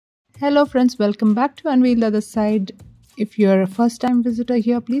Hello friends, welcome back to Unveil the Other Side. If you're a first time visitor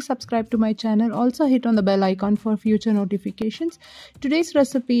here, please subscribe to my channel. Also hit on the bell icon for future notifications. Today's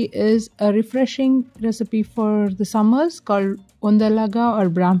recipe is a refreshing recipe for the summers called Ondelaga or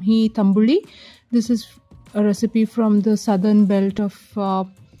Bramhi Tambuli. This is a recipe from the southern belt of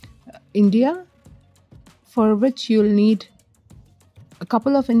India, for which you'll need a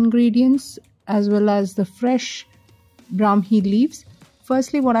couple of ingredients as well as the fresh Bramhi leaves.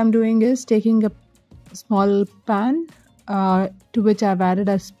 Firstly, what I'm doing is taking a small pan to which I've added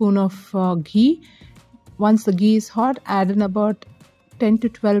a spoon of ghee. Once the ghee is hot, add in about 10 to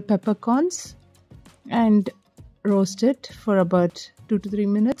 12 peppercorns and roast it for about 2 to 3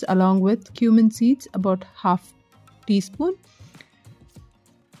 minutes along with cumin seeds, about half teaspoon.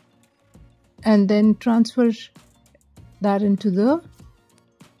 And then transfer that into the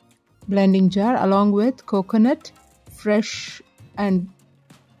blending jar along with coconut, fresh and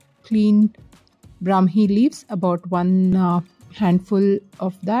clean Bramhi leaves, about one handful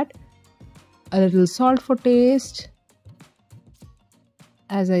of that, a little salt for taste,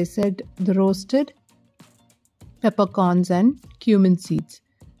 as I said, the roasted peppercorns and cumin seeds.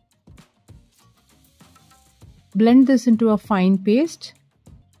 Blend this into a fine paste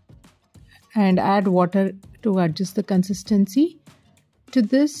and add water to adjust the consistency. To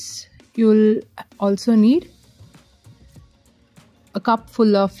this, you'll also need a cup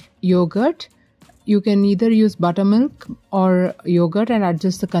full of yogurt. You can either use buttermilk or yogurt and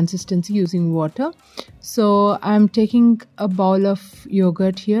adjust the consistency using water. So I'm taking a bowl of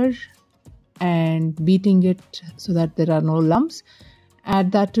yogurt here and beating it so that there are no lumps.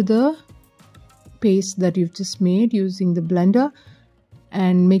 Add that to the paste that you've just made using the blender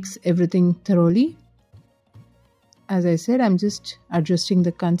and mix everything thoroughly. As I said, I'm just adjusting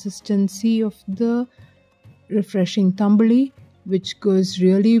the consistency of the refreshing tambli, which goes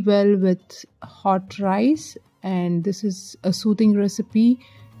really well with hot rice, and this is a soothing recipe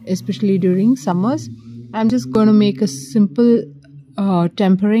especially during summers. I'm just going to make a simple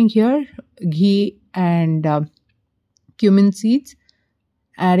tempering here, ghee and cumin seeds,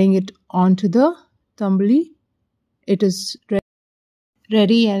 adding it onto the tambli. It is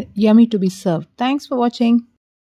ready and yummy to be served. Thanks for watching.